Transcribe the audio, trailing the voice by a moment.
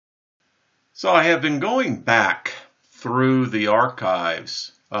So I have been going back through the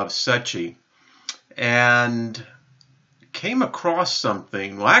archives of SECCHI and came across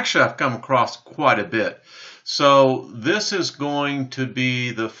something. Well, actually, I've come across quite a bit. So this is going to be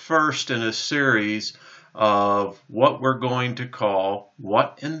the first in a series of what we're going to call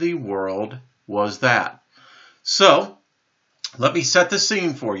What in the World Was That? So let me set the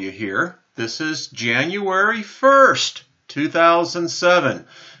scene for you here. This is January 1st, 2007.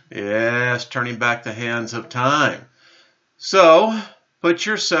 Yes, turning back the hands of time. So put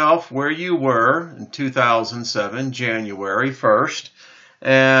yourself where you were in 2007, January 1st,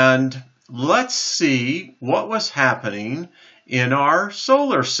 and let's see what was happening in our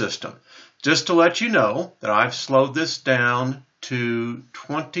solar system. Just to let you know that I've slowed this down to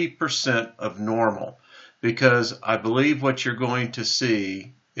 20% of normal because I believe what you're going to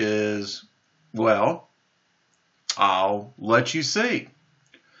see is, well, I'll let you see.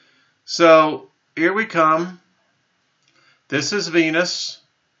 So here we come. This is Venus,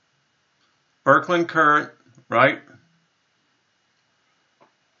 Birkeland current, right?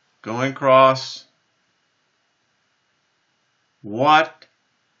 Going across. What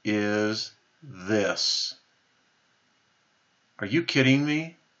is this? Are you kidding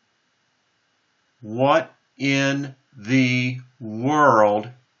me? What in the world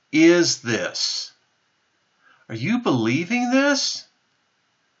is this? Are you believing this?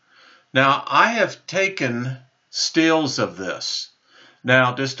 Now, I have taken stills of this.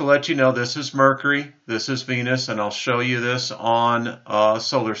 Now, just to let you know, this is Mercury, this is Venus, and I'll show you this on a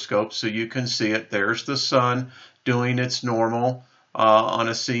solar scope so you can see it. There's the sun doing its normal on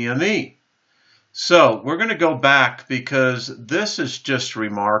a CME. So we're going to go back because this is just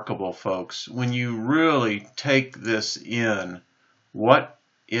remarkable, folks. When you really take this in, what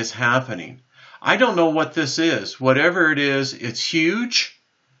is happening? I don't know what this is. Whatever it is, it's huge.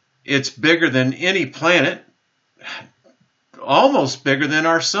 It's bigger than any planet, almost bigger than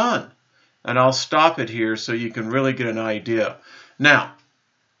our sun. And I'll stop it here so you can really get an idea. Now,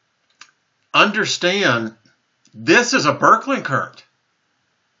 understand this is a Birkeland current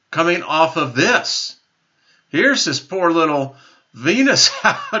coming off of this. Here's this poor little Venus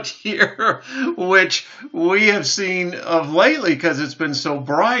out here, which we have seen of lately because it's been so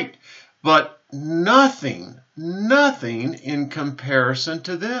bright. But nothing in comparison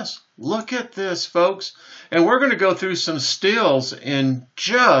to this. Look at this, folks. And we're going to go through some stills and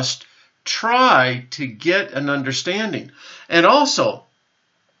just try to get an understanding. And also,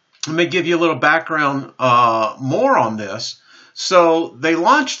 let me give you a little background more on this. So they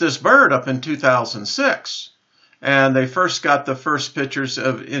launched this bird up in 2006. And they first got the first pictures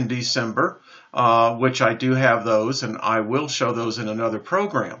in December, which I do have those, and I will show those in another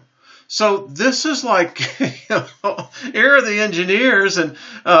program. So this is like, here are the engineers and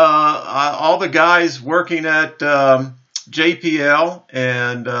all the guys working at JPL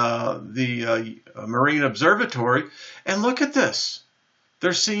and the Marine Observatory. And look at this.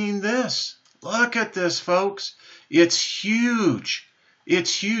 They're seeing this. Look at this, folks. It's huge.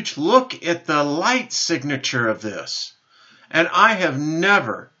 It's huge. Look at the light signature of this. And I have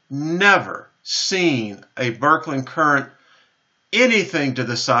never seen a Birkeland current anything to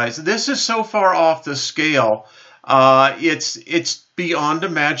the size. This is so far off the scale, it's beyond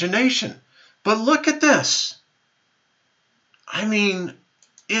imagination. But look at this. I mean,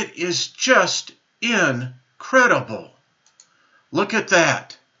 it is just incredible. Look at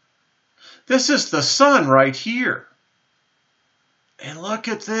that. This is the sun right here. And look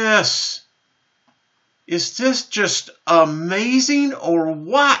at this. Is this just amazing or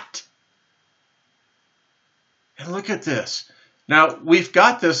what? And look at this. Now, we've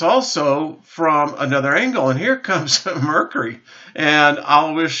got this also from another angle, and here comes Mercury. And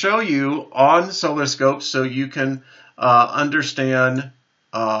I'll show you on solar scopes so you can understand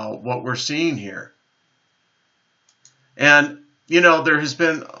what we're seeing here. And, you know, there has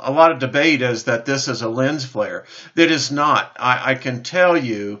been a lot of debate as that this is a lens flare. That is not. I can tell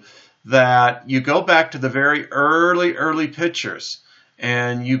you that you go back to the very early pictures,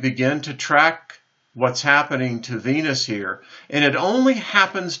 and you begin to track what's happening to Venus here, and it only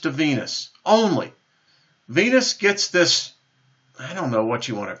happens to Venus. Only. Venus gets this, I don't know what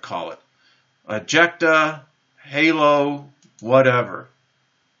you want to call it, ejecta, halo, whatever.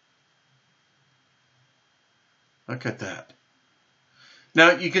 Look at that.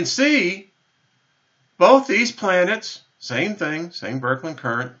 Now you can see both these planets, same thing, same Birkeland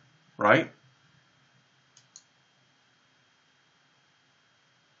current, right?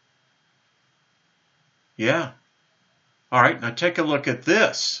 Yeah. All right, now take a look at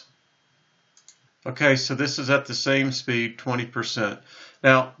this. Okay, so this is at the same speed, 20%.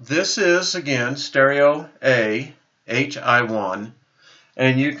 Now, this is, again, stereo A, HI1,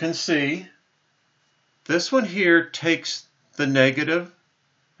 and you can see this one here takes the negative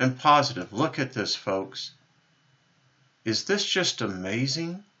and positive. Look at this, folks. Is this just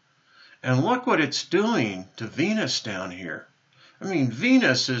amazing? And look what it's doing to Venus down here. I mean,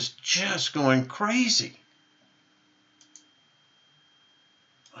 Venus is just going crazy.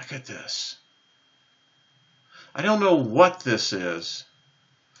 Look at this. I don't know what this is.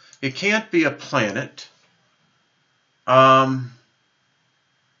 It can't be a planet.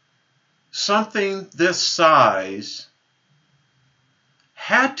 Something this size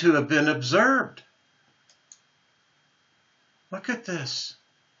had to have been observed. Look at this.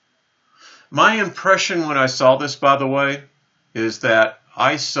 My impression when I saw this, by the way, is that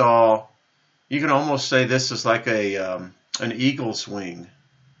I saw, you can almost say this is like an eagle's wing,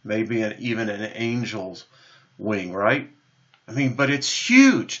 maybe even an angel's wing, right? I mean, but it's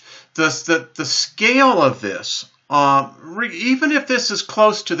huge. The scale of this, even if this is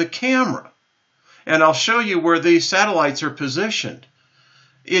close to the camera, and I'll show you where these satellites are positioned,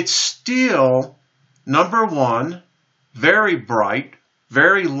 it's still, number one, very bright,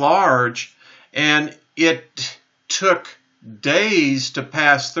 very large, and it took days to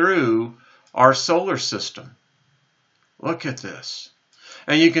pass through our solar system. Look at this.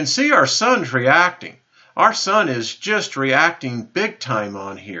 And you can see our sun's reacting. Our sun is just reacting big time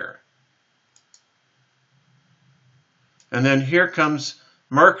on here. And then here comes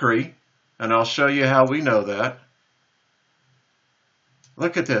Mercury, and I'll show you how we know that.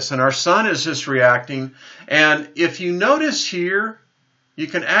 Look at this, and our sun is just reacting. And if you notice here, you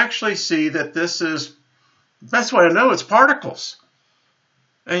can actually see that this is, best way to know, it's particles.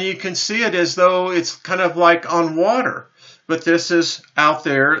 And you can see it as though it's kind of like on water, but this is out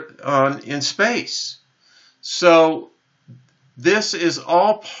there in space. So this is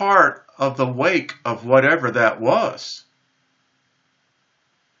all part of the wake of whatever that was.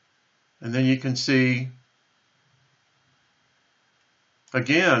 And then you can see,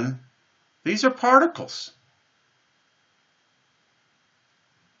 again, these are particles.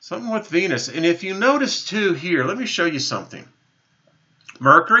 Something with Venus. And if you notice too here, let me show you something.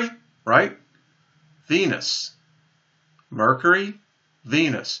 Mercury, right? Venus. Mercury,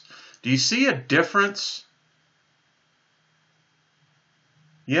 Venus. Do you see a difference?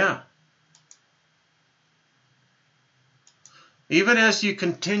 Yeah. Even as you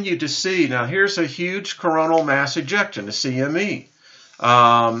continue to see, now here's a huge coronal mass ejection, a CME.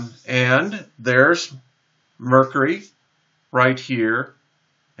 And there's Mercury right here,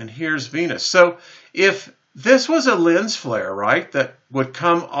 and here's Venus. So if this was a lens flare, right, that would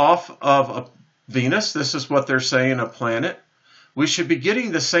come off of a Venus, this is what they're saying, a planet, we should be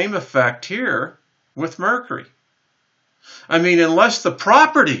getting the same effect here with Mercury. I mean, unless the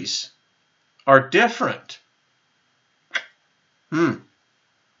properties are different. All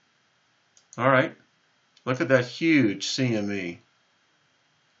right. Look at that huge CME.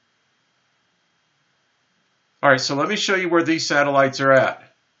 All right, so let me show you where these satellites are at.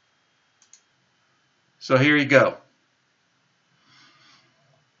 So here you go.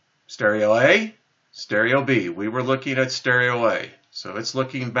 Stereo A, stereo B. We were looking at stereo A. So it's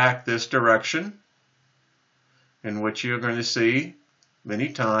looking back this direction, in which you're going to see many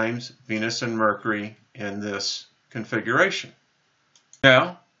times Venus and Mercury in this configuration.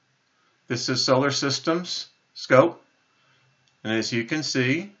 Now, this is solar systems scope, and as you can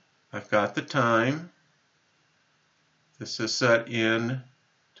see, I've got the time. This is set in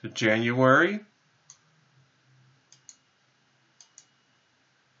to January.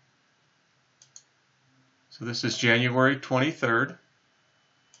 So this is January 23rd,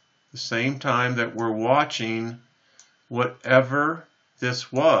 the same time that we're watching whatever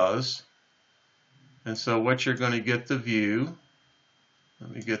this was. And so what you're going to get the view,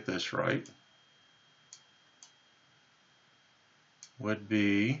 let me get this right, would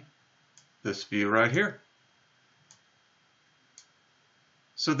be this view right here.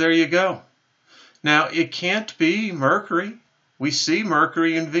 So there you go. Now it can't be Mercury. We see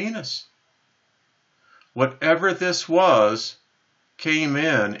Mercury and Venus. Whatever this was came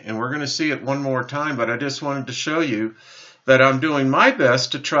in, and we're going to see it one more time, but I just wanted to show you that I'm doing my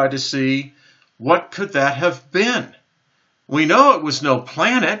best to try to see what could that have been. We know it was no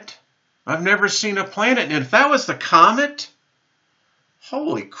planet. I've never seen a planet, and if that was the comet,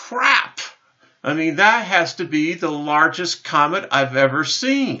 holy crap. I mean, that has to be the largest comet I've ever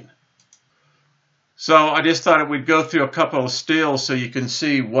seen. So I just thought we'd go through a couple of stills so you can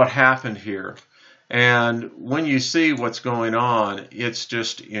see what happened here. And when you see what's going on, it's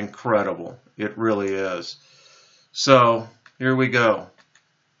just incredible. It really is. So here we go.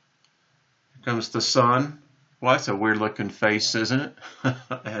 Comes the sun. Well, that's a weird looking face, isn't it? I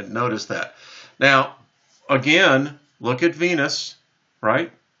hadn't noticed that. Now, again, look at Venus,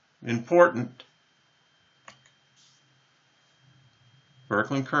 right? Important.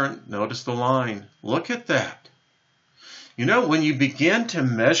 Birkeland current, notice the line. Look at that. You know, when you begin to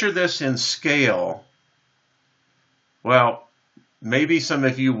measure this in scale, well, maybe some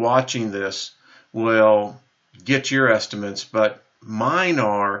of you watching this will get your estimates, but mine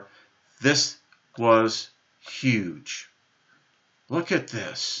are, this was huge. Look at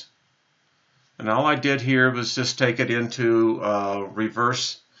this. And all I did here was just take it into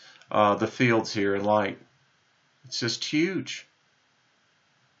reverse the fields here in light. It's just huge.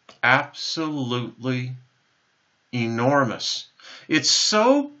 Absolutely enormous. It's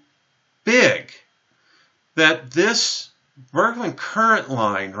so big that this Birkeland current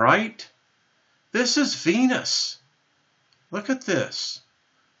line, right? This is Venus. Look at this.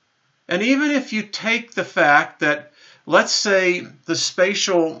 And even if you take the fact that, let's say the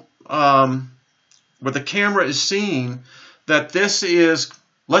spatial, where the camera is seeing, that this is,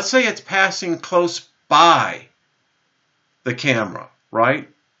 let's say it's passing close by the camera, right?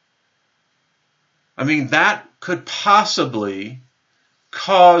 I mean, that could possibly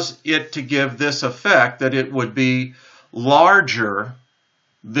cause it to give this effect, that it would be larger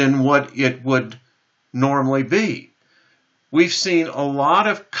than what it would normally be. We've seen a lot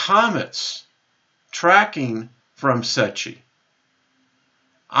of comets tracking from SECCHI.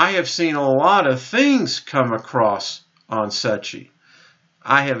 I have seen a lot of things come across on SECCHI.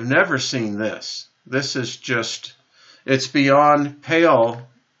 I have never seen this. This is just, it's beyond pale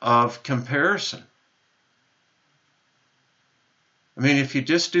of comparison. I mean, if you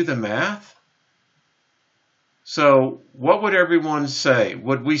just do the math, so what would everyone say?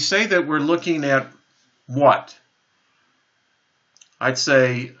 Would we say that we're looking at what? I'd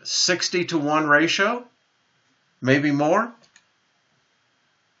say 60-to-1 ratio, maybe more.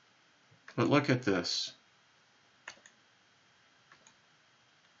 But look at this.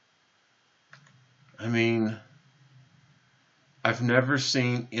 I mean, I've never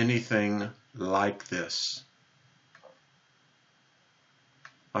seen anything like this.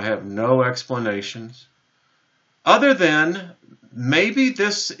 I have no explanations other than maybe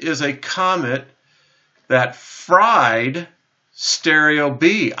this is a comet that fried stereo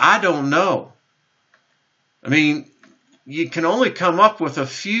B. I don't know. I mean, you can only come up with a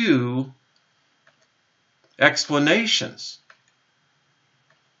few explanations.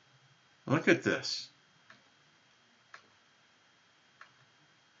 Look at this.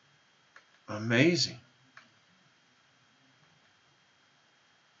 Amazing.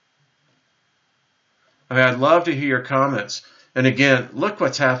 I mean, I'd love to hear your comments. And again, look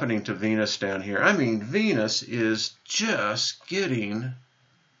what's happening to Venus down here. I mean, Venus is just getting,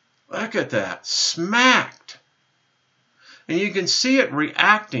 look at that, smacked. And you can see it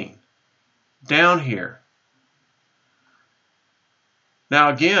reacting down here. Now,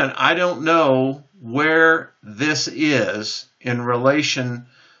 again, I don't know where this is in relation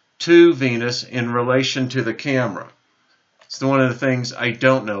to Venus, in relation to the camera. It's one of the things I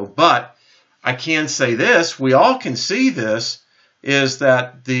don't know. But I can say this, we all can see this, is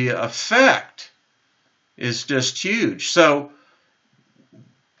that the effect is just huge. So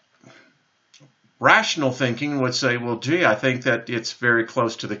rational thinking would say, well, gee, I think that it's very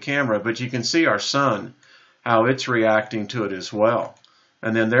close to the camera, but you can see our sun, how it's reacting to it as well.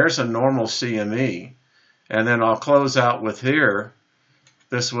 And then there's a normal CME. And then I'll close out with here.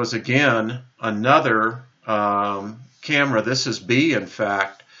 This was, again, another camera. This is B, in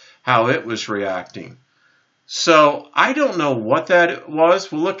fact, how it was reacting. So I don't know what that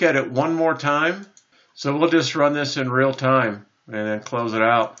was. We'll look at it one more time. So we'll just run this in real time and then close it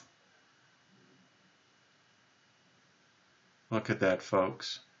out. Look at that,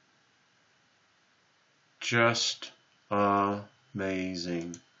 folks. Just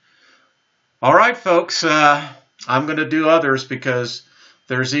amazing. All right, folks, I'm going to do others because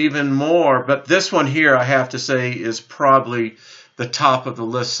there's even more. But this one here, I have to say, is probably the top of the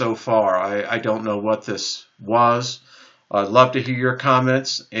list so far. I don't know what this was. I'd love to hear your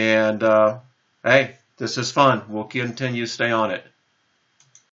comments. And, hey, this is fun. We'll continue to stay on it.